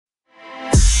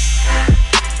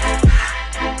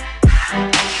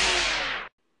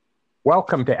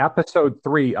Welcome to episode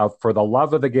 3 of For the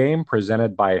Love of the Game,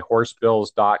 presented by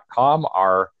horsebills.com,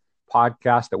 our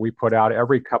podcast that we put out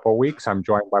every couple of weeks. I'm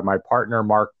joined by my partner,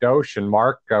 Mark Dosch. And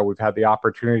Mark, we've had the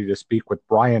opportunity to speak with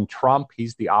Brian Trump.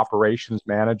 He's the operations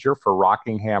manager for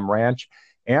Rockingham Ranch,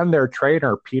 and their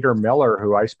trainer, Peter Miller,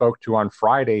 who I spoke to on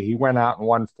Friday. He went out and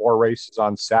won 4 races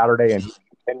on Saturday, and he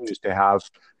continues to have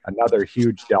another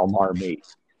huge Del Mar meet.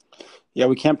 Yeah,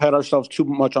 we can't pat ourselves too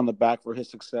much on the back for his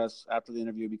success after the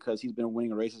interview because he's been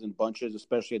winning races in bunches,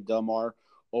 especially at Del Mar,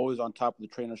 always on top of the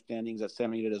trainer standings at San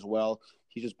Diego as well.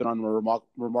 He's just been on a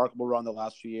remarkable run the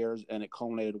last few years, and it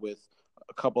culminated with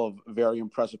a couple of very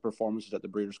impressive performances at the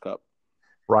Breeders' Cup.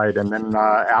 Right, and then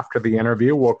after the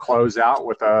interview, we'll close out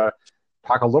with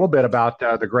talk a little bit about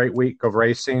the great week of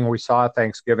racing we saw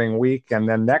Thanksgiving week, and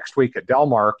then next week at Del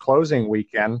Mar, closing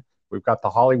weekend. We've got the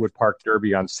Hollywood Park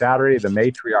Derby on Saturday, the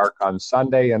Matriarch on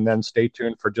Sunday, and then stay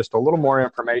tuned for just a little more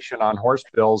information on Horse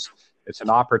Bills. It's an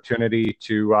opportunity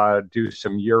to do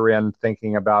some year-end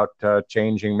thinking about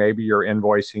changing maybe your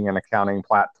invoicing and accounting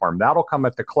platform. That'll come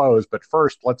at the close, but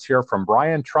first, let's hear from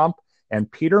Brian Trump and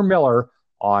Peter Miller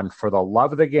on For the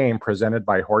Love of the Game, presented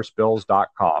by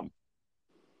horsebills.com.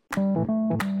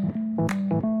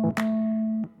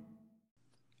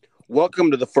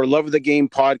 Welcome to the For Love of the Game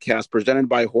podcast presented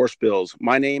by Horse Bills.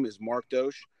 My name is Mark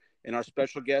Dosch, and our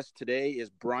special guest today is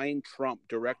Brian Trump,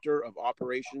 Director of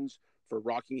Operations for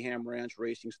Rockingham Ranch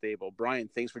Racing Stable. Brian,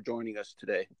 thanks for joining us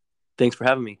today. Thanks for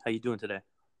having me. How you doing today?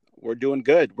 We're doing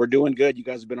good. You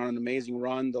guys have been on an amazing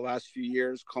run the last few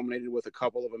years, culminated with a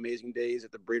couple of amazing days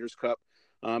at the Breeders' Cup.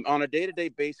 On a day-to-day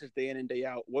basis, day in and day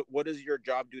out, what does your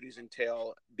job duties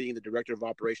entail being the Director of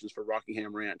Operations for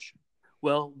Rockingham Ranch?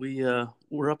 Well,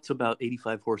 we're up to about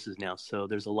 85 horses now, so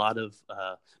there's a lot of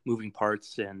moving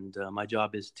parts, and my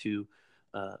job is to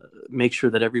make sure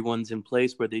that everyone's in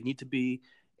place where they need to be,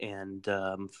 and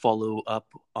follow up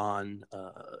on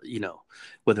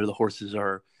whether the horses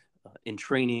are in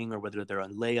training or whether they're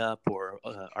on layup or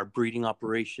our breeding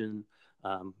operation.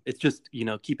 It's just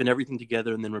keeping everything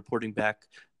together and then reporting back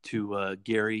to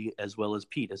Gary as well as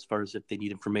Pete as far as if they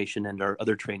need information, and our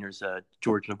other trainers,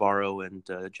 George Navarro and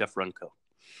Jeff Runco.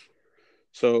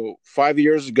 So 5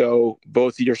 years ago,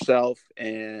 both yourself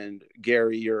and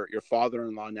Gary, your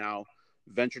father-in-law now,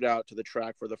 ventured out to the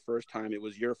track for the first time. It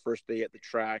was your first day at the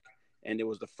track, and it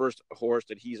was the first horse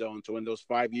that he's owned. So in those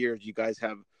 5 years, you guys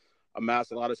have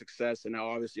amassed a lot of success, and now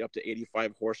obviously up to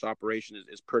 85 horse operation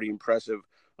is pretty impressive.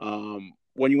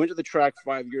 When you went to the track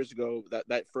 5 years ago,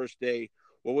 that first day,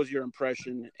 what was your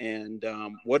impression, and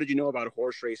what did you know about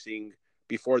horse racing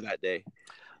before that day?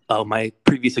 My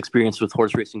previous experience with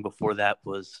horse racing before that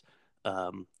was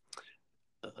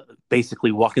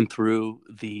basically walking through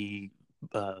the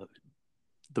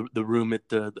room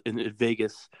in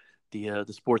Vegas, the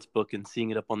sports book, and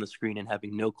seeing it up on the screen and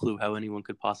having no clue how anyone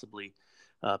could possibly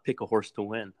pick a horse to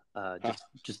win.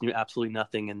 Just knew absolutely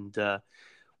nothing. And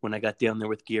when I got down there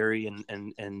with Gary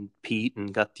and Pete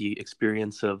and got the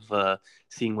experience of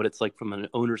seeing what it's like from an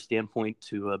owner standpoint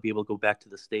to be able to go back to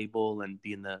the stable and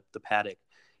be in the paddock,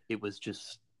 it was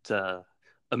just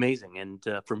amazing. And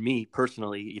for me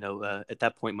personally, at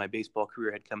that point, my baseball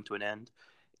career had come to an end,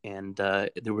 and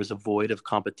there was a void of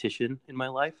competition in my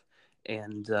life.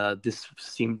 And this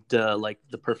seemed like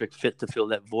the perfect fit to fill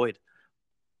that void.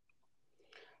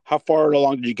 How far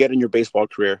along did you get in your baseball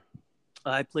career?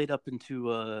 I played up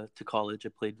into to college. I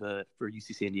played for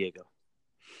UC San Diego.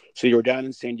 So you were down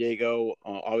in San Diego.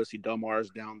 Obviously, Del Mar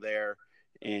is down there,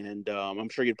 and I'm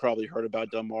sure you'd probably heard about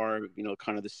Del Mar.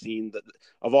 Kind of the scene that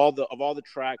of all the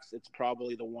tracks, it's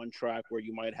probably the one track where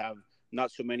you might have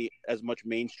not as much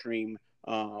mainstream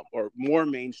or more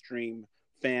mainstream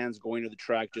fans going to the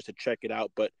track just to check it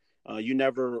out. But you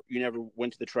never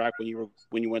went to the track when you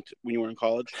were in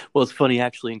college? Well, it's funny,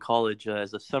 actually. In college,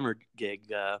 as a summer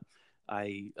gig,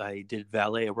 I did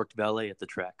valet. I worked valet at the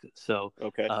track. So,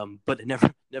 okay. But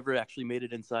I never actually made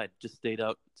it inside. Just stayed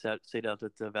out at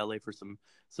the valet for some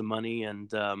money,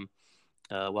 and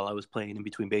while I was playing in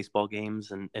between baseball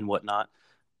games and whatnot.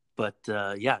 But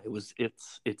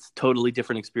it's totally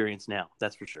different experience now.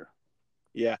 That's for sure.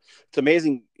 Yeah, it's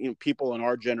amazing. People in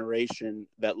our generation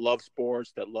that love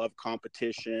sports, that love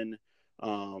competition.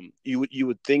 You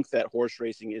would think that horse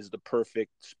racing is the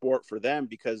perfect sport for them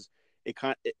because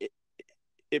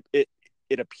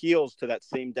it appeals to that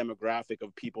same demographic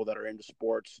of people that are into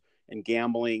sports and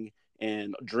gambling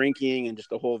and drinking and just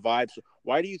the whole vibe. So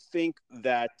why do you think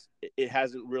that it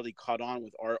hasn't really caught on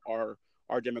with our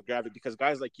demographic? Because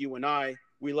guys like you and I,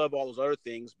 we love all those other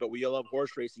things, but we love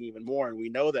horse racing even more, and we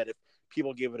know that if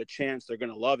people give it a chance, they're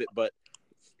going to love it. But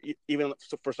even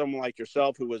for someone like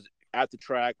yourself who was at the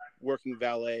track working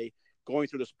valet, going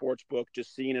through the sports book,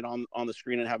 just seeing it on the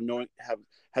screen and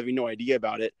having no idea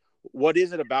about it. What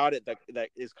is it about it that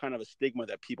is kind of a stigma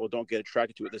that people don't get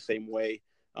attracted to it the same way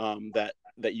that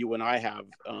you and I have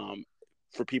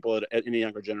for people at any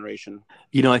younger generation?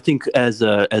 I think as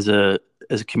a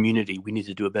community, we need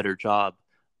to do a better job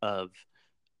of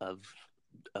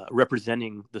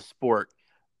representing the sport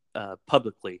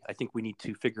publicly. I think we need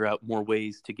to figure out more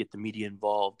ways to get the media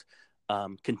involved,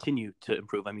 continue to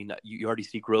improve. I mean, you already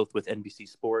see growth with NBC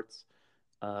Sports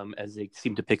as they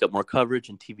seem to pick up more coverage,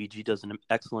 and TVG does an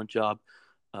excellent job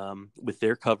with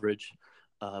their coverage.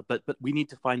 But we need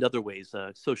to find other ways.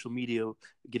 Social media,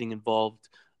 getting involved.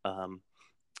 I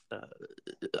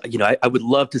would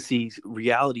love to see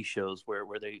reality shows where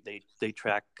they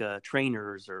track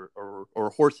trainers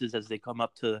or horses as they come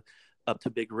up to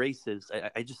big races.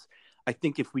 I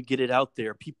think if we get it out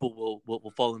there, people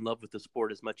will fall in love with the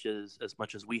sport as much as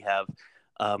we have.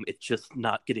 It's just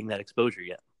not getting that exposure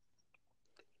yet.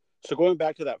 So going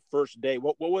back to that first day,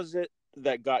 what was it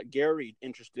that got Gary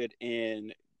interested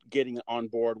in getting on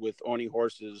board with owning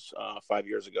horses 5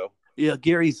 years ago? Yeah,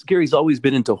 Gary's always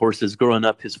been into horses. Growing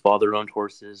up, his father owned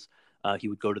horses. He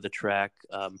would go to the track.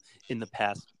 In the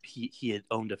past, he had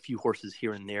owned a few horses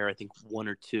here and there, I think one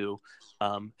or two,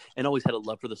 and always had a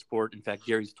love for the sport. In fact,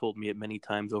 Gary's told me it many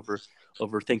times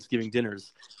over Thanksgiving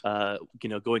dinners.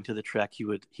 Going to the track, he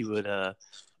would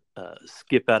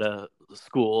skip out of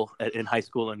school in high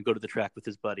school and go to the track with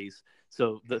his buddies.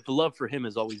 So the love for him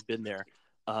has always been there.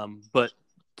 But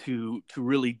to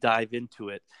really dive into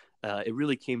it, it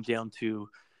really came down to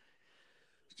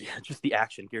just the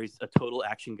action. Gary's a total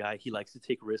action guy. He likes to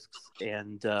take risks.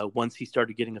 And once he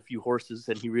started getting a few horses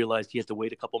and he realized he had to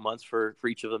wait a couple months for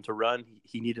each of them to run,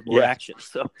 he needed more action.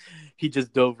 So he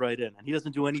just dove right in. And he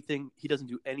doesn't do anything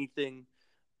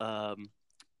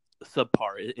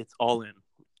subpar. It's all in.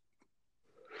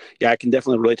 Yeah, I can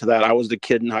definitely relate to that. I was the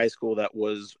kid in high school that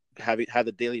had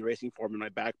the daily racing form in my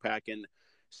backpack, and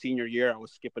senior year I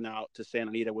was skipping out to Santa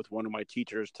Anita with one of my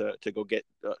teachers to go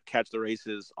catch the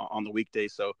races on the weekday.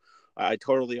 So I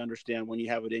totally understand when you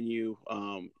have it in you.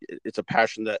 It's a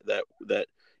passion that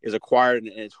is acquired,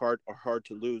 and it's hard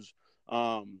to lose.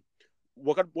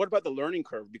 What about the learning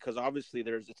curve? Because obviously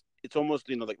it's almost,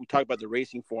 like we talk about the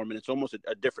racing form, and it's almost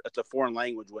it's a foreign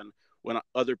language when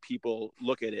other people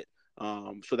look at it.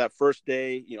 So that first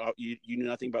day, you knew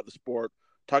nothing about the sport.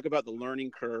 Talk about the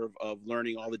learning curve of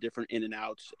learning all the different in and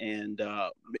outs, and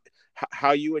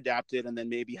how you adapted, and then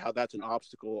maybe how that's an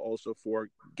obstacle also for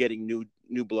getting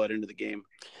new blood into the game.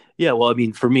 Yeah, well, I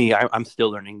mean, for me, I'm still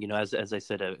learning. As I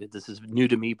said, this is new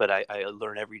to me, but I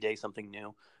learn every day something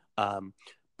new.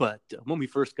 But when we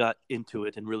first got into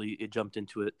it and really jumped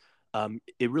into it,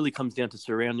 it really comes down to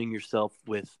surrounding yourself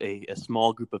with a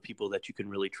small group of people that you can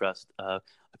really trust. I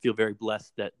feel very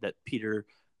blessed that Peter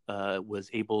was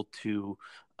able to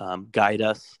guide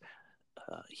us.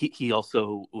 He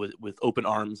also, with open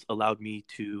arms, allowed me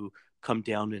to come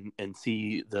down and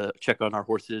check on our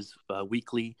horses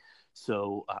weekly,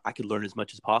 so I could learn as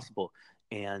much as possible.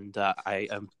 And I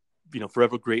am,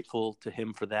 forever grateful to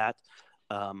him for that.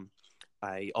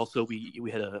 I also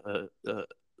we had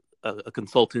a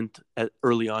consultant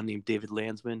early on named David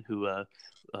Landsman, who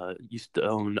used to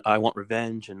own I Want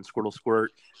Revenge and Squirtle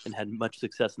Squirt, and had much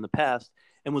success in the past,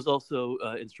 and was also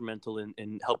instrumental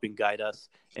in helping guide us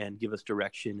and give us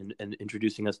direction and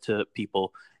introducing us to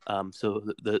people. So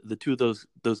the two of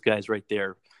those guys right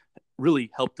there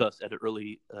really helped us at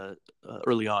early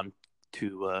on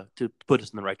to put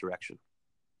us in the right direction.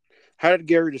 How did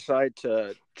Gary decide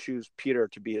to choose Peter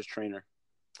to be his trainer?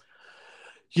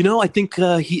 I think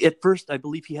he at first, I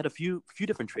believe he had a few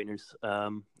different trainers.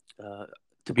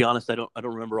 To be honest, I don't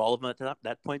remember all of them at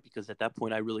that point, because at that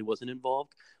point I really wasn't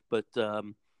involved. But I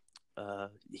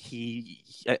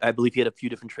believe he had a few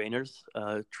different trainers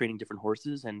training different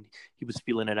horses, and he was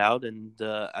feeling it out. And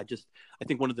I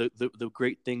think one of the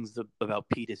great things about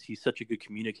Pete is he's such a good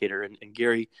communicator. And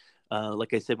Gary,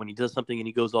 like I said, when he does something and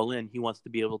he goes all in, he wants to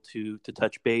be able to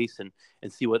touch base and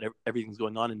see what everything's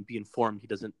going on and be informed. He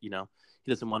doesn't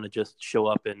want to just show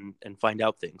up and find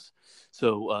out things.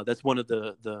 So that's one of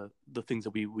the things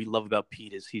that we love about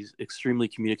Pete is he's extremely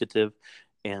communicative,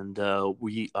 and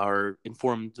we are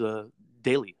informed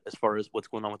daily as far as what's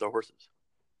going on with our horses.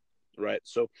 Right.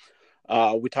 So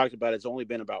we talked about it's only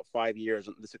been about 5 years,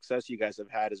 and the success you guys have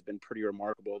had has been pretty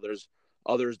remarkable. There's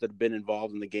others that have been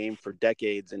involved in the game for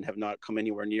decades and have not come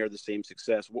anywhere near the same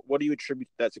success. What do you attribute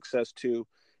that success to,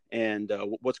 and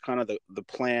what's kind of the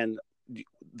plan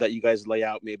that you guys lay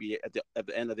out maybe at the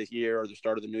end of the year or the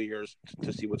start of the New Year's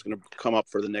to see what's going to come up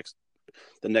for the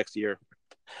next year?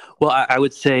 Well, I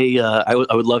would say I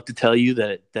would love to tell you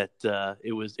that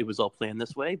it was all planned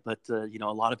this way, but a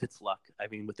lot of it's luck. I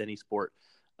mean, with any sport,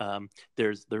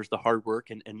 there's the hard work,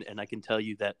 and I can tell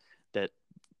you that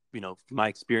my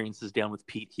experiences down with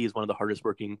Pete, he is one of the hardest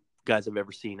working guys I've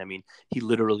ever seen. I mean, he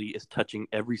literally is touching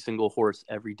every single horse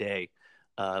every day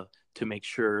to make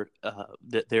sure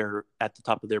that they're at the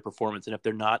top of their performance, and if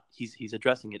they're not, he's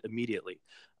addressing it immediately.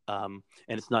 And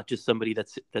it's not just somebody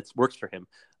that's works for him.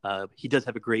 He does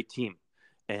have a great team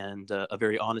and a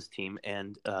very honest team,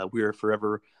 and we're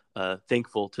forever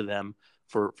thankful to them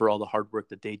for all the hard work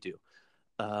that they do.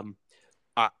 I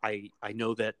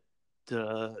know that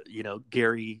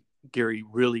Gary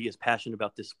really is passionate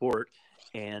about this sport,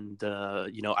 and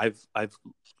I've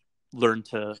learned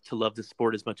to love this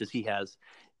sport as much as he has,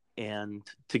 and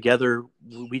together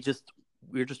we're just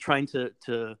trying to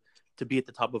be at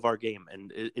the top of our game.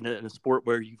 And in a sport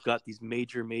where you've got these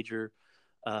major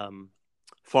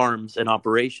farms and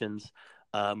operations,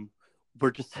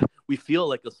 we feel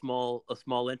like a small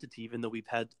entity, even though we've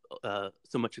had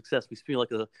so much success. We feel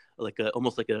like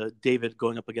almost like a David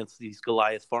going up against these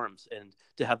Goliath farms, and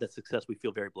to have that success, we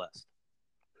feel very blessed.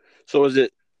 So is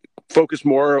it focus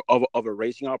more of a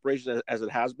racing operation as it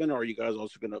has been, or are you guys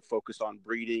also going to focus on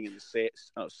breeding and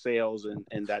sales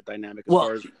and that dynamic? As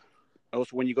far as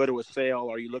also, when you go to a sale,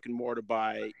 are you looking more to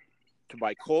buy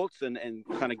colts and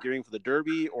kind of gearing for the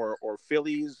Derby, or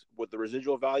fillies with the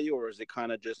residual value, or is it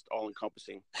kind of just all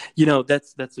encompassing?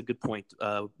 That's a good point.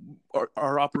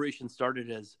 Our operation started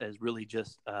as really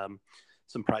just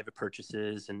some private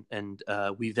purchases, and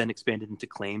we then expanded into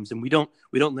claims, and we don't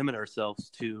limit ourselves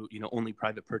to only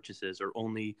private purchases or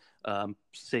only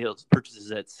sales purchases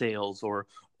at sales or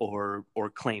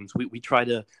claims. We try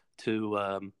to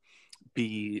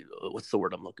be, what's the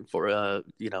word I'm looking for?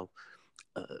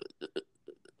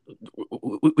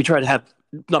 We try to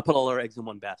not put all our eggs in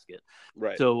one basket.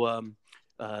 Right. So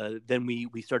then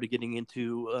we started getting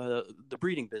into the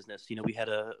breeding business. We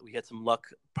had some luck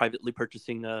privately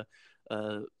purchasing a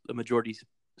majority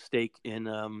stake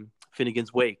in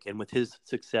Finnegan's Wake, and with his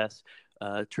success,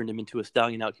 turned him into a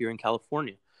stallion out here in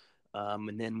California.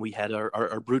 And then we had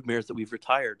our brood mares that we've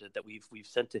retired, that we've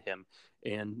sent to him,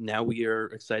 and now we are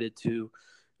excited to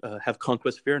have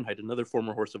Conquest Fahrenheit, another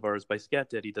former horse of ours by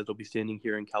Scat Daddy, that will be standing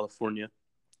here in California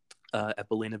at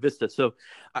Buena Vista. So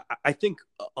I think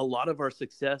a lot of our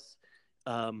success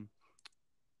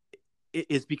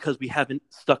is because we haven't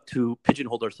stuck to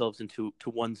pigeonhole ourselves into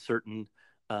one certain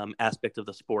aspect of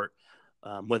the sport,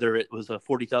 whether it was a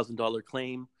 $40,000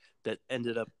 claim that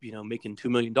ended up making $2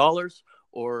 million,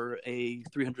 or a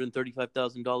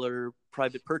 $335,000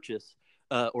 private purchase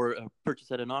or a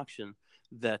purchase at an auction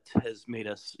that has made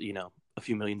us a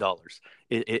few $1 million.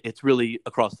 It's really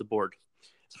across the board.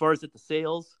 As far as at the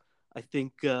sales, I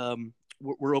think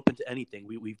we're open to anything.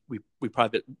 We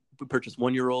purchase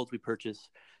 1-year-olds, we purchase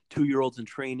 2-year-olds in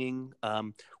training.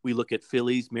 We look at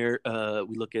fillies, we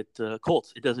look at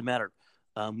colts. It doesn't matter.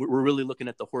 We're really looking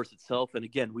at the horse itself, and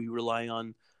again, we rely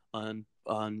on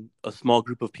a small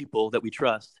group of people that we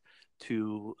trust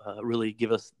to really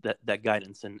give us that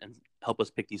guidance and help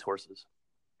us pick these horses.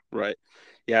 Right.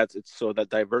 Yeah. It's so that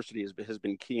diversity has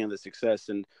been key in the success.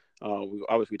 And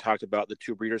we talked about the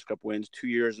 2 Breeders' Cup wins 2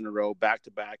 years in a row, back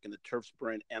to back, in the Turf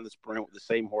Sprint and the Sprint with the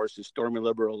same horses, Stormy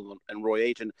Liberal and Roy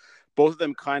H. And both of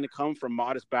them kind of come from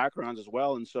modest backgrounds as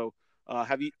well. And so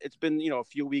it's been, a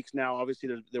few weeks now, obviously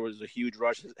there was a huge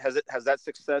rush. Has that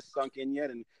success sunk in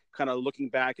yet? And kind of looking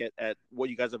back at what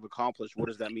you guys have accomplished, what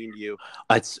does that mean to you?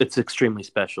 It's extremely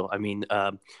special. I mean,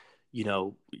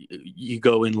 you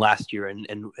go in last year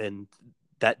and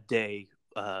that day,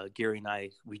 Gary and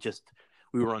I,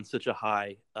 we were on such a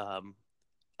high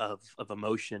of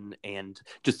emotion, and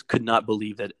just could not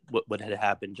believe that what had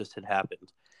happened just had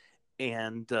happened.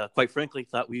 And quite frankly,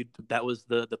 thought that was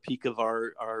the peak of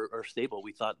our stable.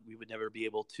 We thought we would never be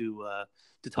able to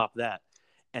top that.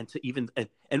 And to even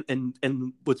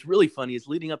and what's really funny is,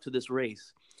 leading up to this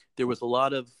race, there was a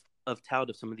lot of tout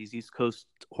of some of these East Coast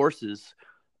horses,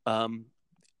 and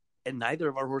neither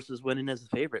of our horses went in as a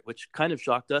favorite, which kind of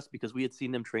shocked us because we had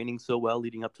seen them training so well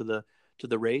leading up to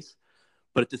the race.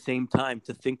 But at the same time,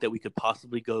 to think that we could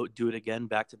possibly go do it again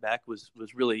back to back was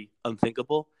really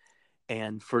unthinkable.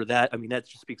 And for that, I mean, that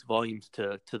just speaks volumes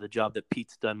to the job that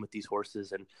Pete's done with these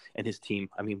horses and his team.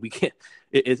 I mean,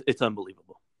 it's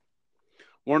unbelievable.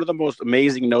 One of the most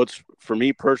amazing notes for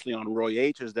me personally on Roy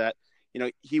H. is that,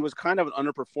 he was kind of an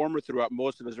underperformer throughout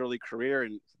most of his early career,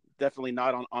 and definitely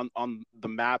not on the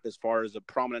map as far as a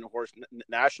prominent horse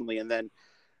nationally. And then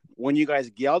when you guys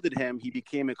gelded him, he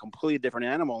became a completely different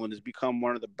animal and has become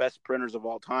one of the best sprinters of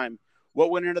all time. what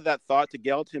went into that thought to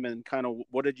geld him, and kind of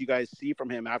what did you guys see from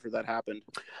him after that happened?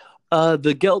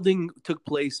 The gelding took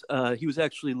place. He was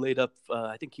actually laid up.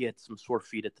 I think he had some sore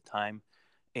feet at the time,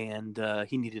 and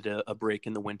he needed a break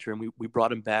in the winter. And we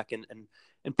brought him back, and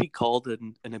Pete called,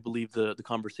 and I believe the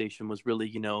conversation was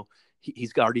really,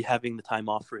 he's already having the time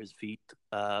off for his feet.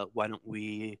 Why don't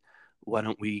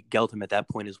we geld him at that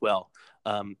point as well?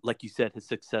 Like you said, his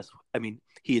success. I mean,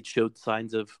 he had showed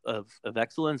signs of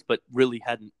excellence, but really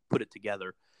hadn't put it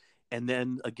together. And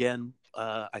then again,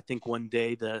 I think one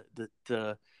day the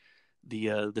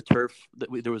turf,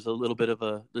 there was a little bit of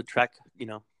the track,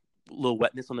 a little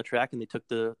wetness on the track, and they took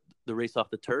the race off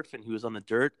the turf, and he was on the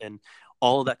dirt, and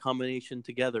all of that combination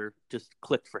together just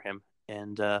clicked for him.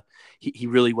 And he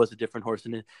really was a different horse.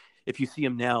 And if you see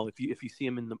him now, if you see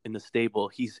him in the stable,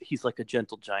 he's like a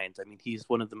gentle giant. I mean, he's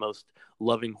one of the most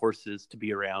loving horses to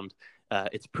be around.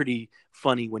 It's pretty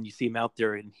funny when you see him out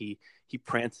there and he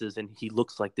prances and he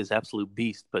looks like this absolute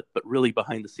beast, but really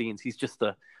behind the scenes, he's just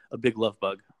a big love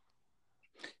bug.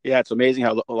 Yeah, it's amazing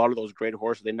how a lot of those great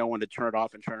horses, they know when to turn it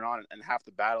off and turn it on, and half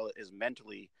the battle is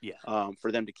mentally.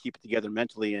 For them to keep it together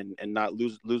mentally and not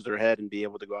lose their head and be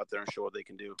able to go out there and show what they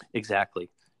can do. Exactly.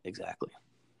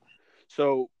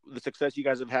 So the success you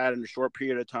guys have had in a short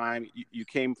period of time, you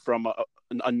came from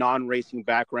a non-racing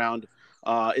background.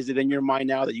 Is it in your mind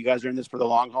now that you guys are in this for the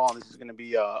long haul, and this is going to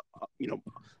be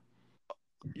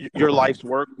your life's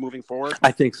work moving forward?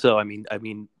 I think so. I mean,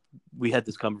 we had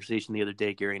this conversation the other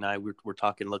day, Gary and I. We're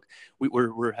talking. Look,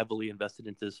 we're heavily invested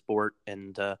into the sport,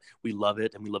 and we love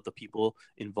it, and we love the people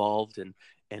involved, and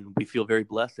we feel very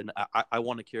blessed. And I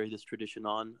want to carry this tradition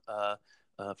on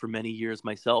for many years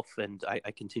myself, and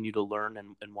I continue to learn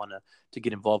and want to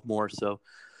get involved more. So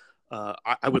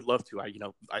I would love to. I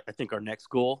think our next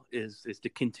goal is to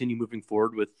continue moving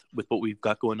forward with what we've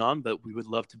got going on, but we would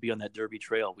love to be on that Derby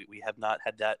trail. We have not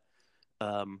had that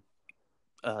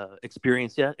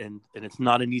experience yet, and it's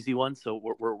not an easy one, so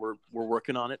we're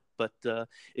working on it, but at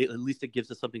least it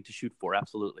gives us something to shoot for.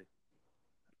 Absolutely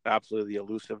the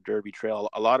elusive Derby trail.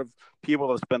 A lot of people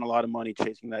have spent a lot of money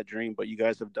chasing that dream, but you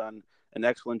guys have done an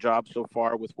excellent job so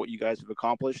far with what you guys have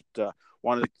accomplished.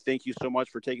 Wanted to thank you so much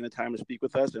for taking the time to speak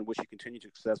with us, and wish you continued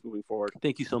success moving forward.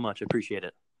 Thank you so much. I appreciate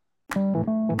it.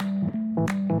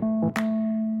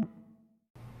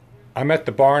 I'm at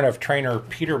the barn of trainer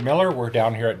Peter Miller. We're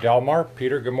down here at Del Mar.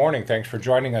 Peter, good morning. Thanks for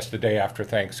joining us the day after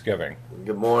Thanksgiving.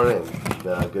 Good morning.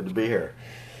 Good to be here.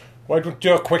 Well, I'll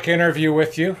do a quick interview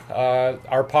with you.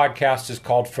 Our podcast is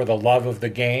called For the Love of the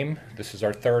Game. This is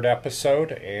our third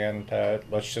episode, and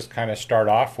let's just kind of start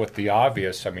off with the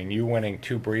obvious. I mean, you winning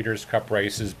 2 Breeders' Cup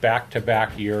races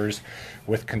back-to-back years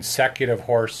with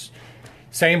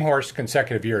same horse,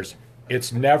 consecutive years.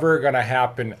 It's never going to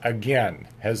happen again.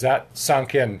 Has that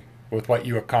sunk in with what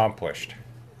you accomplished?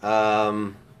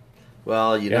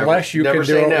 Well, unless you never can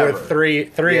do it never. With three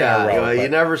in a row. You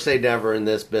never say never in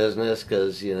this business,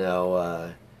 because they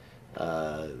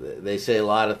say a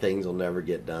lot of things will never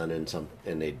get done,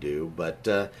 and they do. But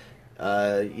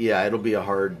it'll be a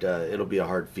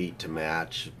hard feat to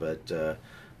match. But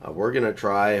we're gonna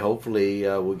try. Hopefully,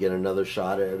 we'll get another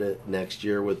shot at it next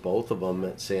year with both of them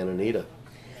at Santa Anita.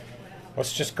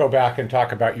 Let's just go back and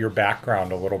talk about your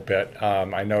background a little bit.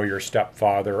 I know your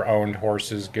stepfather owned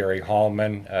horses, Gary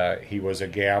Hallman. He was a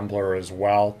gambler as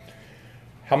well.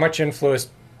 How much influence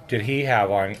did he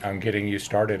have on getting you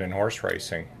started in horse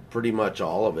racing? Pretty much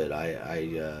all of it.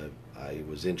 I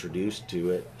was introduced to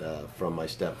it from my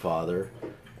stepfather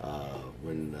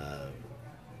when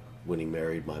he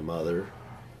married my mother.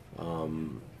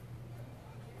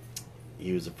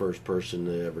 He was the first person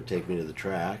to ever take me to the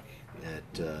track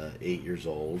at 8 years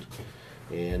old,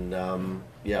 and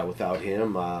without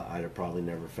him, I'd have probably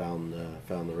never found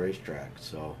the racetrack.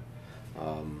 So,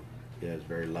 I was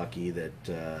very lucky that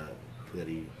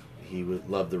he would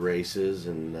love the races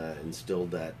and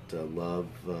instilled that love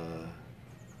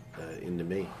into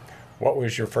me. What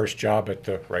was your first job at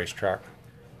the racetrack?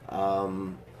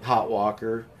 Hot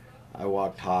walker. I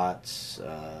walked hots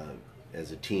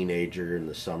as a teenager in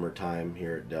the summertime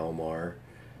here at Del Mar.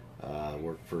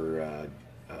 Worked for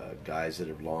guys that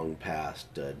have long passed,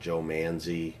 Joe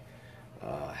Manzi,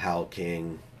 Hal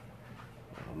King,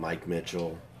 Mike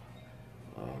Mitchell.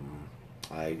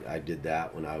 I did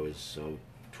that when I was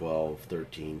 12,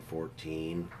 13,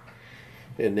 14.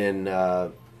 And then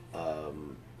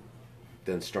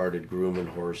started grooming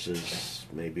horses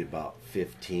maybe about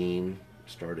 15.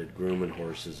 Started grooming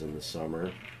horses in the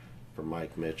summer for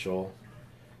Mike Mitchell.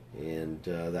 And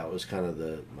that was kind of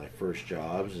my first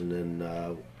jobs. And then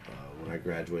when I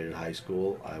graduated high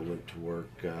school, I went to work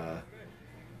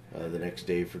the next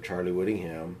day for Charlie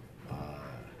Whittingham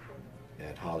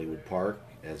at Hollywood Park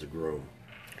as a groom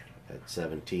at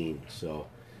 17. So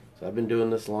I've been doing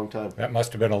this a long time. That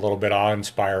must have been a little bit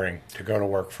awe-inspiring to go to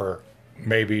work for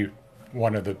maybe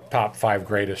one of the top 5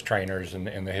 greatest trainers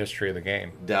in the history of the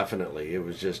game. Definitely. It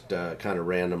was just kind of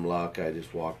random luck. I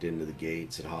just walked into the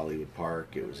gates at Hollywood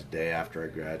Park. It was a day after I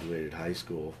graduated high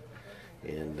school,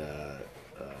 and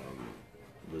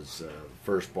was the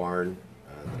first barn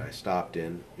that I stopped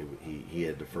in. He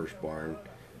had the first barn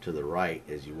to the right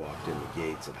as you walked in the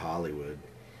gates at Hollywood,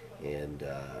 and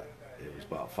it was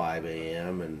about 5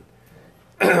 a.m. and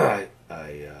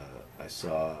I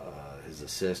saw his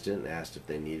assistant and asked if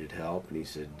they needed help, and he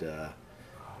said,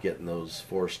 getting those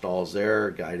 4 stalls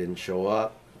there, guy didn't show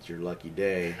up, it's your lucky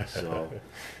day. So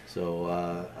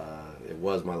it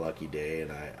was my lucky day,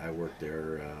 and I worked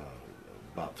there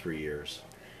about 3 years.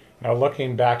 Now,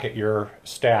 looking back at your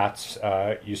stats,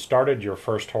 you started your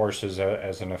first horses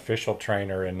as an official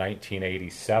trainer in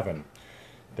 1987.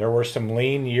 There were some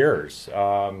lean years,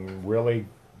 really,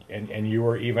 and you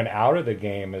were even out of the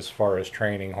game as far as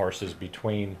training horses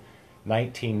between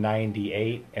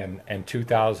 1998 and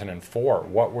 2004.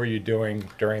 What were you doing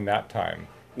during that time?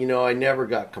 You know, I never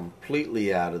got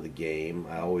completely out of the game.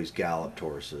 I always galloped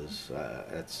horses.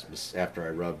 That's after I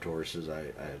rubbed horses,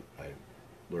 I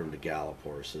learned to gallop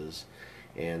horses,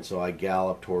 and so I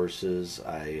galloped horses.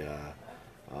 I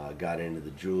got into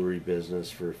the jewelry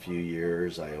business for a few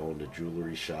years. I owned a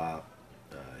jewelry shop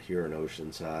here in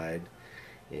Oceanside,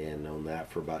 and owned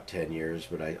that for about 10 years.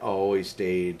 But I always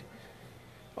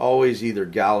either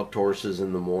galloped horses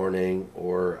in the morning,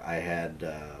 or I had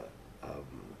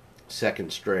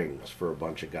second strings for a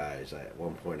bunch of guys. At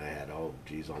one point I had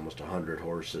almost 100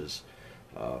 horses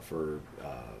for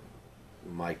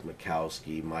Mike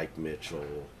Mikowski, Mike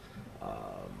Mitchell,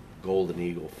 Golden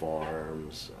Eagle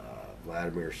Farms,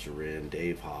 Vladimir Sarin,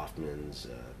 Dave Hoffman's.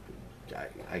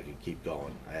 I could keep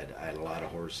going. I had a lot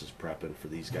of horses prepping for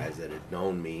these guys that had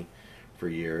known me for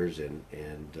years, and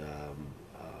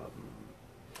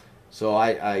so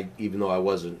I even though I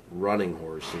wasn't running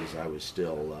horses, I was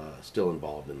still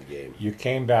involved in the game. You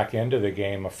came back into the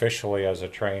game officially as a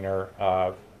trainer.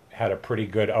 Had a pretty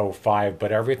good 05,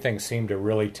 but everything seemed to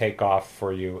really take off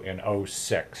for you in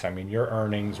 06. I mean, your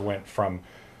earnings went from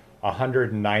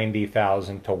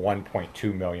 $190,000 to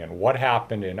 $1.2 million. What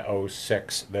happened in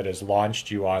 06 that has launched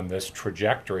you on this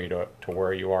trajectory to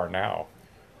where you are now?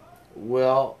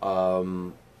 Well,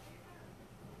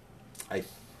 I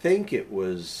think it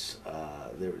was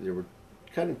there were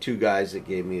kind of 2 guys that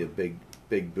gave me a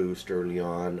big boost early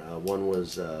on. One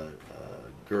was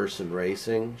Gerson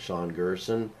Racing, Sean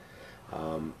Gerson.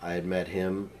 I had met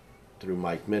him through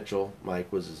Mike Mitchell.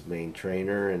 Mike was his main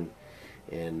trainer, and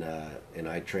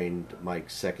I trained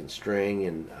Mike's second string,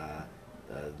 and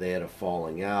they had a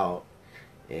falling out,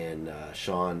 and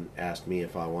Sean asked me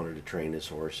if I wanted to train his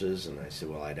horses, and I said,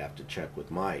 well, I'd have to check with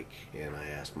Mike. And I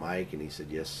asked Mike, and he said,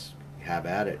 yes, have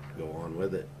at it, go on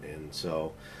with it. And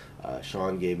so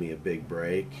Sean gave me a big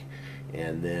break,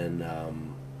 and then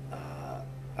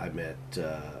I met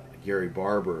Gary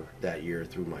Barber that year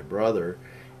through my brother,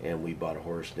 and we bought a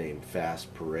horse named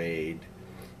Fast Parade,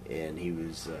 and he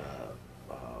was a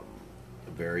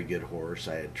very good horse.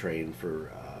 I had trained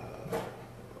for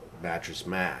Mattress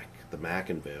Mac, the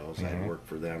Mackinvales. Mm-hmm. I had worked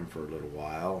for them for a little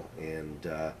while, and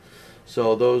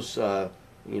so those,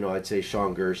 I'd say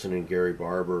Sean Gerson and Gary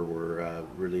Barber were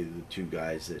really the 2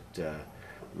 guys that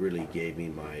really gave me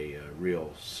my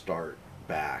real start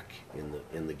back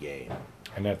in the game.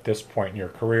 And at this point in your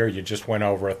career, you just went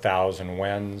over 1,000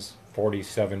 wins,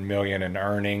 $47 million in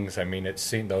earnings. I mean,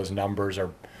 those numbers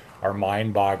are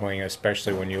mind-boggling,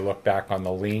 especially when you look back on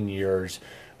the lean years.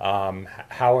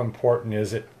 How important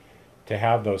is it to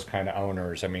have those kind of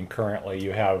owners? I mean, currently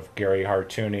you have Gary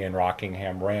Hartooni and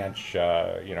Rockingham Ranch,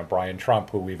 Brian Trump,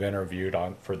 who we've interviewed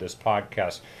on for this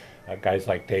podcast, guys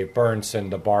like Dave Burnson,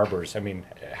 the Barbers. I mean,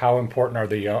 how important are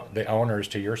the owners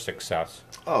to your success?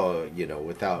 Oh,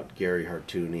 without Gary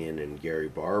Hartoonian and Gary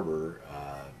Barber,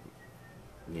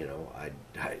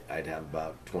 I'd have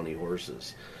about 20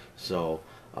 horses. So,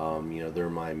 they're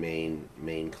my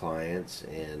main clients,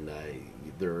 and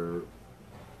they're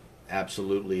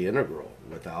absolutely integral.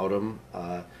 Without them,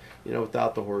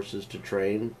 without the horses to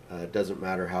train, it doesn't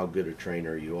matter how good a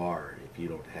trainer you are. If you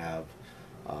don't have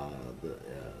the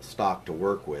stock to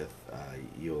work with,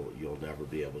 you'll never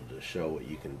be able to show what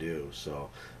you can do. So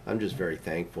I'm just very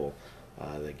thankful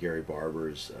that Gary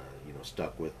Barber's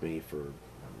stuck with me for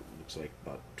looks like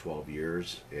about 12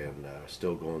 years, and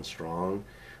still going strong.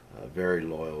 A very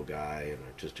loyal guy, and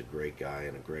just a great guy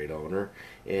and a great owner.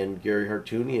 And Gary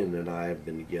Hartoonian and I have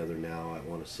been together now, I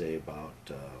want to say about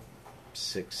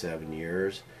 6-7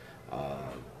 years.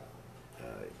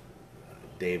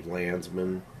 Dave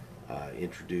Landsman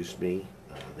introduced me.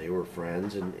 They were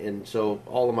friends, and so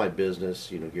all of my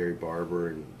business, Gary Barber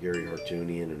and Gary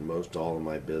Hartunian, and most all of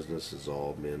my business has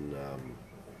all been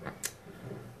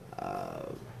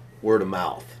word of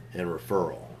mouth and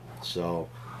referral. So,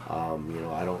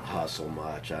 I don't hustle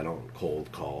much. I don't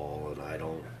cold call, and I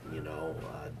don't,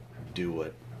 do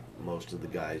what most of the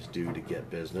guys do to get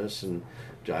business. And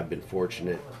I've been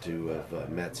fortunate to have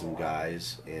met some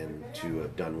guys and to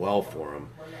have done well for them.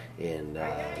 And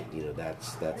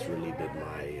that's really been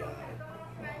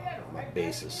my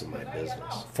basis of my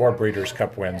business. 4 Breeders'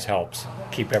 Cup wins helps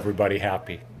keep everybody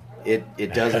happy.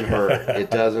 It doesn't hurt. It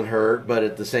doesn't hurt, but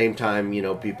at the same time,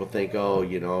 people think, oh,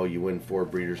 you win 4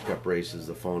 Breeders' Cup races,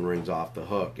 the phone rings off the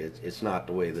hook. It's not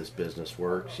the way this business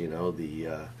works.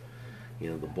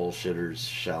 The bullshitters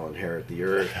shall inherit the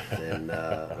earth, and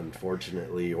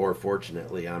unfortunately or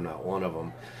fortunately, I'm not one of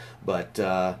them. But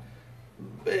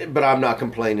I'm not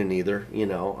complaining either.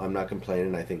 I'm not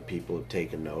complaining. I think people have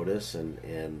taken notice, and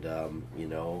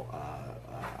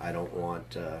I don't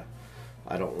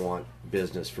want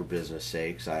business for business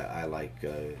sakes. I like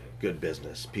good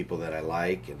business, people that I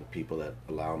like, and people that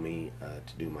allow me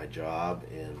to do my job.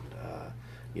 And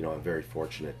I'm very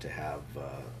fortunate to have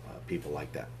people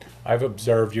like that. I've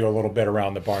observed you a little bit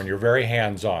around the barn. You're very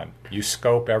hands-on. You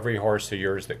scope every horse of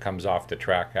yours that comes off the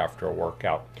track after a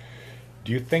workout.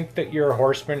 Do you think that your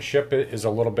horsemanship is a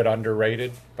little bit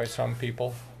underrated by some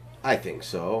people? I think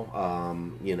so.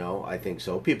 I think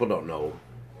so. People don't know.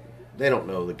 They don't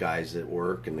know the guys that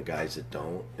work and the guys that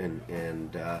don't. And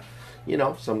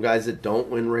some guys that don't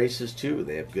win races too.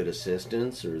 They have good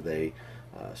assistants, or they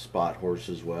spot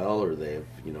horses well, or they have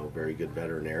very good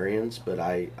veterinarians. But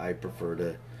I prefer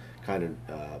to kind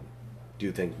of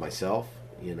do things myself.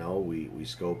 We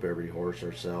scope every horse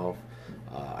ourselves.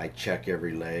 I check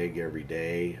every leg every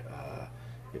day.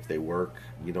 If they work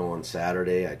on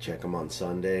Saturday, I check them on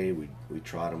Sunday. We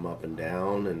trot them up and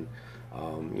down, and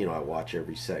I watch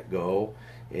every set go.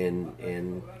 And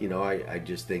I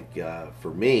just think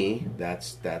for me,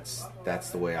 that's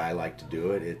the way I like to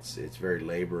do it. It's very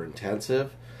labor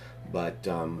intensive, but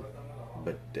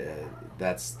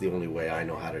that's the only way I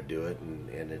know how to do it,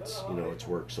 and it's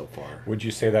worked so far. Would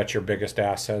you say that's your biggest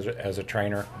asset as a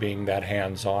trainer, being that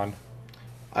hands-on?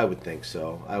 I would think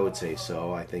so. I would say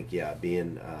so. I think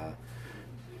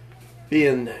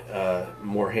being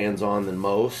more hands-on than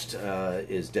most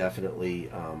is definitely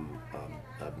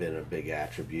been a big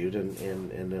attribute,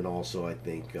 and then also I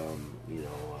think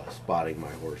spotting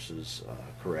my horses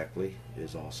correctly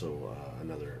is also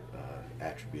another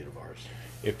attribute of ours.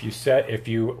 If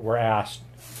you were asked,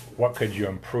 what could you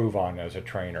improve on as a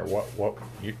trainer?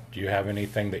 Do you have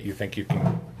anything that you think you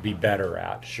can be better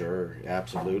at? Sure,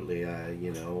 absolutely.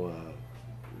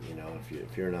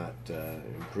 If you're not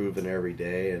improving every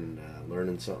day and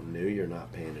learning something new, you're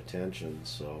not paying attention.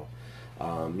 So,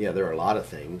 there are a lot of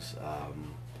things.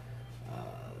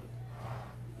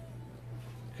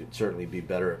 Could certainly be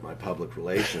better at my public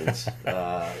relations.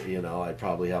 I'd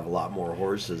probably have a lot more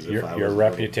horses if I was. Your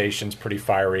reputation's pretty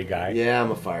fiery guy. Yeah, I'm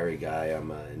a fiery guy.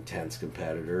 I'm an intense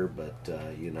competitor, but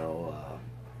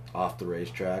off the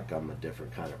racetrack, I'm a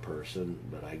different kind of person.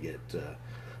 But I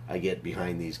get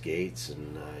behind these gates,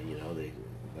 and they,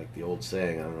 like the old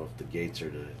saying, I don't know if the gates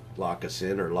are to lock us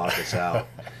in or lock us out,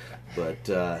 but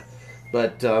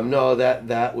no,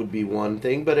 that would be one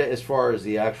thing. But as far as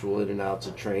the actual in and outs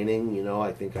of training,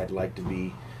 I think I'd like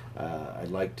to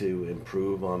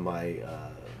improve on my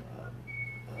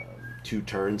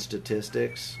 2-turn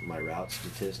statistics. My route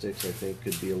statistics, I think,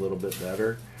 could be a little bit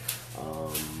better.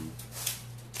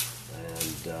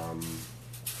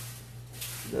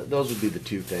 Those would be the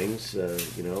 2 things. The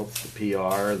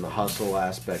PR and the hustle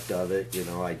aspect of it.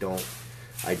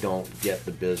 I don't get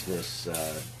the business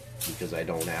because I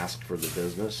don't ask for the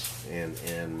business, and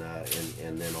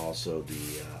then also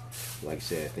like I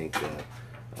say, I think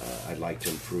I'd like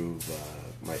to improve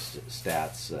my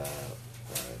stats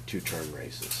 2-turn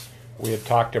races. We had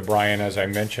talked to Brian, as I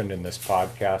mentioned in this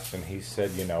podcast, and he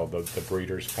said, the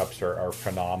Breeders' Cups are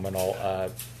phenomenal.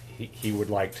 He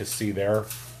would like to see their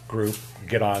group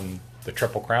get on the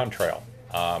Triple Crown Trail.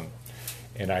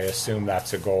 And I assume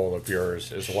that's a goal of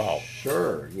yours as well.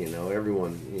 Sure,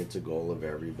 it's a goal of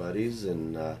everybody's,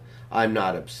 and I'm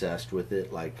not obsessed with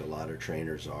it like a lot of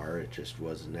trainers are. It just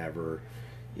was never,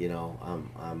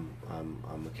 I'm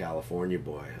a California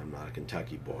boy. I'm not a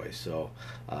Kentucky boy. So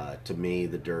to me,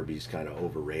 the Derby's kind of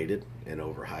overrated and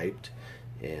overhyped,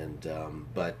 And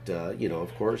but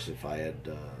of course, if I had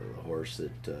a horse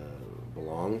that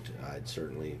belonged, I'd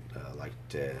certainly like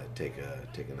to take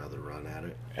another run at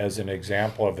it. As an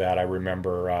example of that, I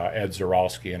remember Ed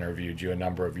Zaralski interviewed you a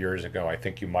number of years ago. I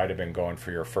think you might have been going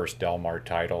for your first Del Mar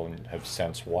title and have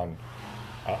since won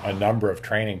a number of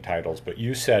training titles. But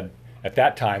you said at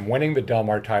that time, winning the Del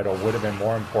Mar title would have been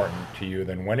more important to you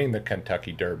than winning the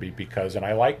Kentucky Derby because, and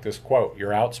I like this quote,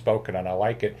 you're outspoken and I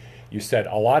like it. You said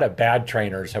a lot of bad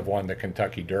trainers have won the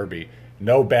Kentucky Derby.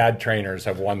 No bad trainers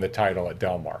have won the title at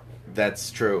Del Mar.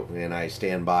 That's true, and I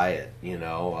stand by it.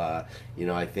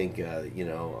 I think the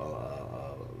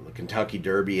Kentucky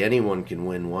Derby, anyone can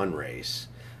win one race,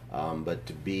 but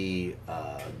to be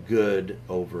good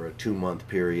over a 2-month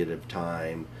period of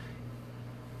time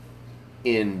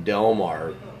in Del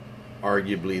Mar,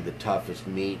 arguably the toughest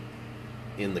meet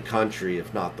in the country,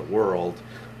 if not the world,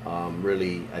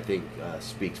 really, I think,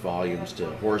 speaks volumes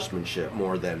to horsemanship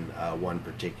more than one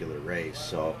particular race.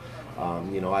 So,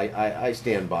 I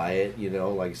stand by it.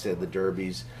 Like I said, the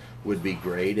Derbies would be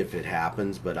great if it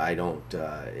happens, but I don't.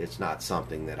 It's not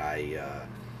something that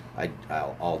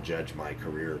I'll judge my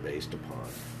career based upon.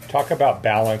 Talk about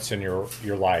balance in your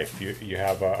life. You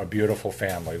have a beautiful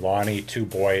family, Lonnie, 2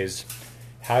 boys.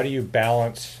 How do you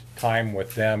balance time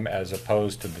with them as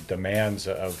opposed to the demands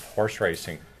of horse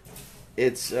racing?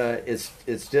 It's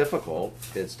difficult.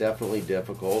 It's definitely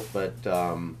difficult, but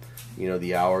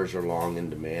the hours are long and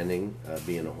demanding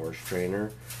being a horse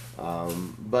trainer.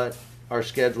 But our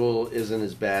schedule isn't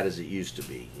as bad as it used to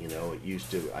be.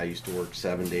 I used to work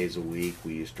 7 days a week.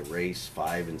 We used to race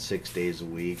 5 and 6 days a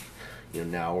week.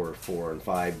 Now we're 4 and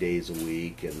 5 days a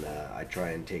week, and I try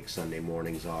and take Sunday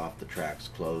mornings off. The track's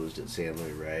closed at San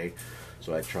Luis Rey,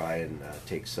 so I try and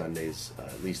take Sundays,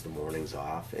 at least the mornings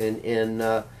off. And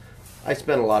I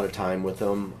spent a lot of time with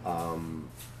them,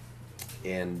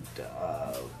 and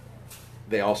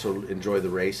they also enjoy the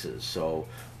races. So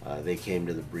they came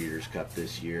to the Breeders' Cup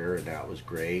this year, and that was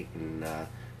great. And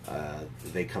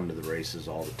they come to the races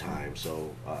all the time.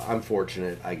 So I'm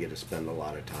fortunate. I get to spend a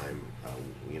lot of time,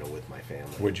 with my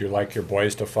family. Would you like your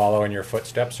boys to follow in your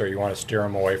footsteps, or you want to steer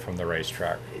them away from the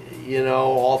racetrack?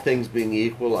 All things being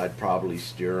equal, I'd probably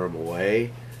steer them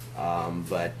away.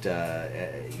 But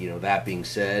that being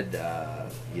said,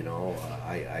 I'd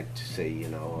say,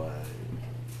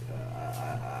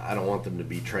 I don't want them to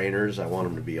be trainers. I want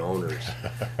them to be owners.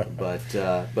 but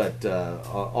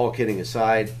all kidding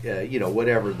aside,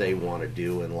 whatever they want to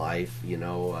do in life,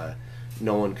 no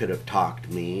one could have talked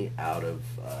me out of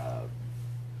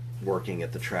working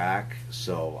at the track,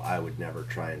 so I would never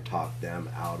try and talk them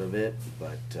out of it.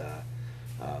 But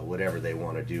whatever they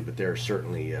want to do, but there are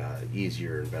certainly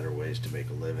easier and better ways to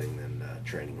make a living than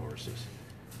training horses.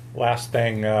 Last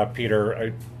thing,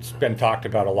 Peter, it's been talked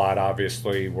about a lot.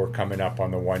 Obviously, we're coming up on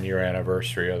the 1-year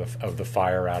anniversary of the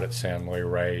fire out at San Luis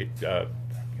Rey.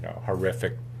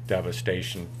 Horrific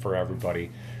devastation for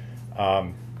everybody.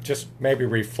 Just maybe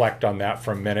reflect on that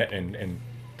for a minute and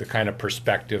the kind of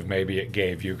perspective maybe it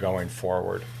gave you going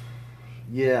forward.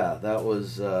 Yeah, that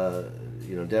was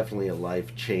definitely a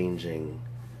life-changing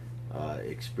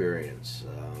experience.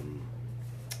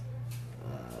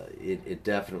 It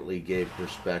definitely gave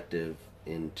perspective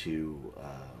into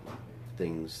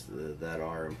things that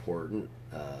are important,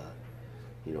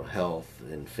 health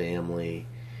and family,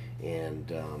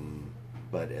 and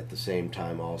but at the same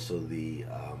time also the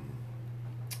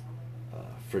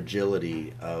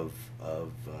fragility of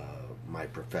my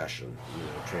profession.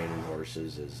 Training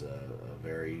horses is a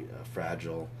very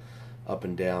fragile, up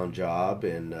and down job,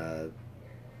 and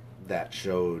that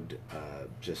showed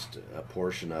just a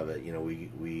portion of it.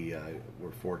 We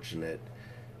were fortunate,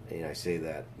 and I say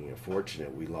that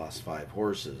fortunate. We lost 5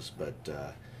 horses, but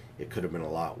it could have been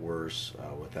a lot worse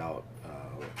without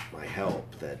my help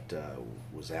that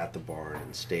was at the barn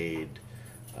and stayed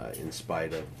in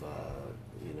spite of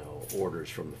orders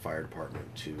from the fire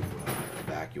department to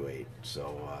evacuate.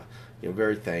 So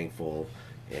very thankful,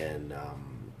 and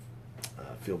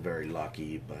feel very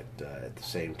lucky, but at the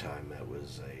same time that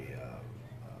was a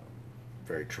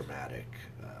very traumatic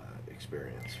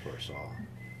experience for us all.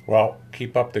 Well,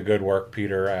 keep up the good work,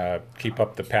 Peter. Keep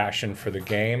up the passion for the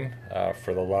game,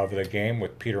 for the love of the game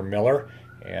with Peter Miller,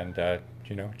 and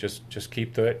just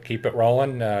keep it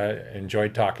rolling.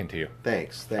 Enjoyed talking to you.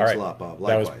 Thanks right. A lot, Bob.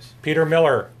 Likewise. That was Peter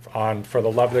Miller on For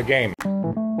the Love of the Game.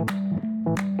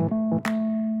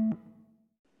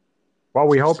 Well,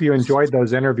 we hope you enjoyed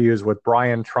those interviews with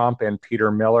Brian Trump and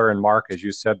Peter Miller. And Mark, as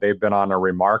you said, they've been on a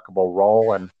remarkable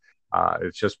roll, and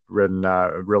it's just been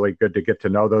really good to get to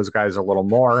know those guys a little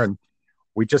more. And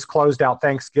We just closed out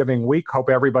Thanksgiving week. Hope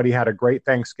everybody had a great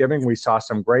Thanksgiving. We saw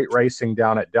some great racing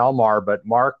down at Del Mar, but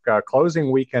Mark,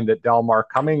 closing weekend at Del Mar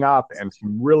coming up, and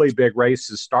some really big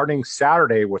races starting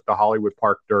Saturday with the Hollywood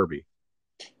Park Derby.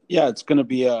 Yeah, it's going to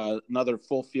be another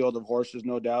full field of horses,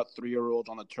 no doubt. 3-year-olds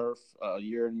on the turf,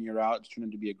 year in, year out. It's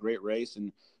turning to be a great race.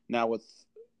 And now with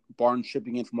barns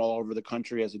shipping in from all over the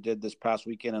country, as it did this past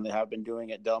weekend, and they have been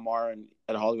doing at Del Mar and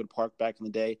at Hollywood Park back in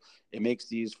the day, it makes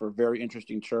these for very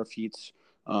interesting turf heats.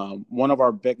 One of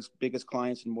our biggest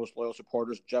clients and most loyal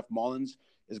supporters, Jeff Mullins,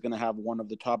 is going to have one of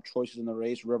the top choices in the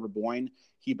race, River Boyne.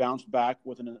 He bounced back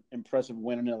with an impressive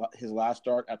win in his last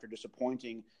start after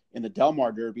disappointing in the Del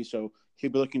Mar Derby. So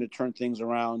he'll be looking to turn things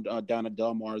around down at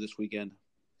Del Mar this weekend.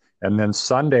 And then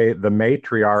Sunday, the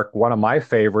Matriarch, one of my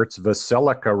favorites,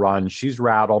 Basilica Run. She's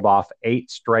rattled off 8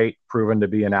 straight, proven to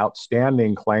be an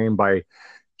outstanding claim by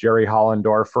Jerry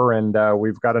Hollendorfer. And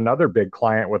we've got another big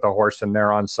client with a horse in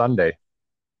there on Sunday.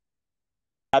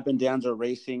 Abandanza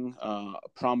Racing, a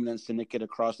prominent syndicate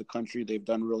across the country. They've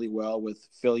done really well with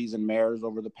fillies and mares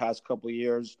over the past couple of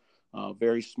years.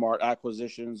 Very smart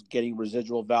acquisitions, getting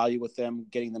residual value with them,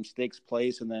 getting them stakes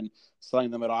place, and then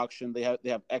selling them at auction. They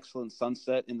have excellent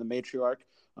Sunset in the Matriarch.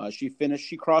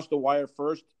 She crossed the wire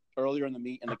first earlier in the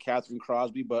meet in the Catherine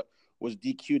Crosby, but was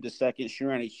DQ'd to second. She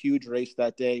ran a huge race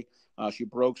that day. She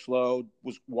broke slow,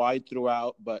 was wide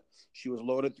throughout, but she was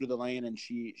loaded through the lane, and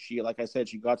she like I said,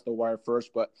 she got to the wire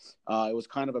first. But it was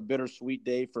kind of a bittersweet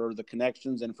day for the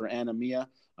connections and for Anna Mia.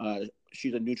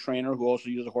 She's a new trainer who also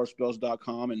uses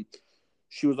horsebills.com, and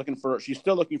she's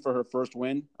still looking for her first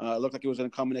win. It looked like it was going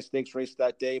to come in a stakes race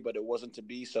that day, but it wasn't to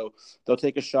be. So they'll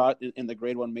take a shot in the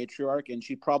Grade 1 Matriarch, and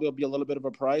she probably will be a little bit of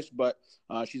a price, but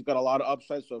she's got a lot of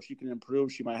upside. So if she can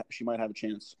improve, she might have a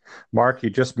chance. Mark, you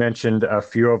just mentioned a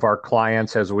few of our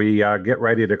clients as we get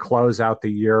ready to close out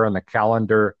the year and the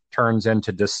calendar turns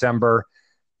into December.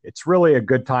 It's really a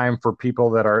good time for people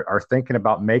that are thinking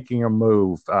about making a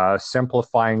move,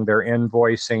 simplifying their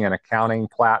invoicing and accounting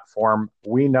platform.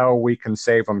 We know we can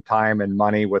save them time and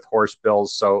money with Horse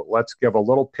Bills. So let's give a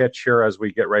little pitch here as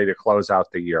we get ready to close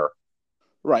out the year.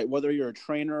 Right. Whether you're a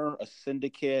trainer, a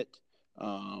syndicate,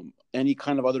 any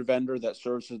kind of other vendor that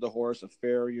services the horse, a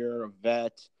farrier, a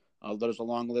vet, there's a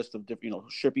long list of different,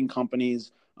 shipping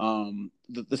companies.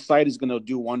 The site is going to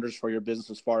do wonders for your business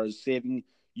as far as saving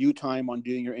you time on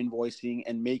doing your invoicing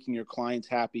and making your clients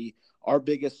happy. Our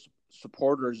biggest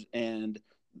supporters and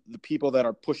the people that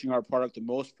are pushing our product the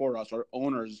most for us are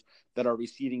owners that are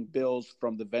receiving bills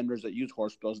from the vendors that use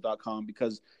horsebills.com,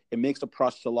 because it makes the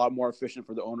process a lot more efficient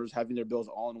for the owners, having their bills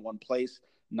all in one place,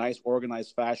 nice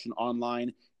organized fashion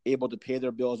online, able to pay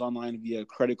their bills online via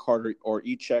credit card or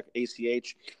e-check,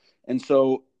 ACH. And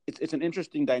so it's an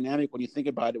interesting dynamic when you think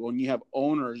about it, when you have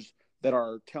owners that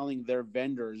are telling their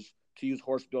vendors to use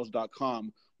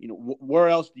horsebills.com. Where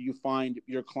else do you find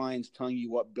your clients telling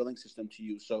you what billing system to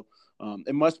use? So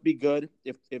it must be good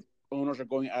if owners are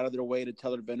going out of their way to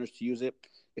tell their vendors to use it.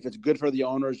 If it's good for the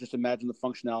owners, just imagine the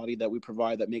functionality that we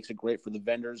provide that makes it great for the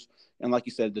vendors. And like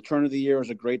you said, the turn of the year is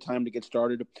a great time to get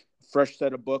started. Fresh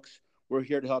set of books. We're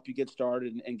here to help you get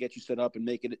started and get you set up and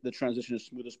make it the transition as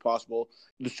smooth as possible.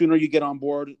 The sooner you get on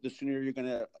board, the sooner you're going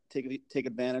to take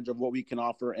advantage of what we can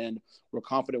offer. And we're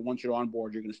confident once you're on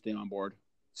board, you're going to stay on board.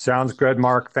 Sounds good,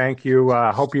 Mark. Thank you.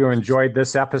 Hope you enjoyed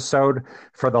this episode.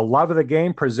 For the Love of the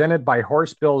Game, presented by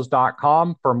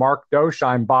horsebills.com. For Mark Dosch,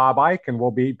 I'm Bob Ike, and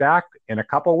we'll be back in a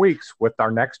couple weeks with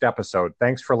our next episode.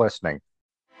 Thanks for listening.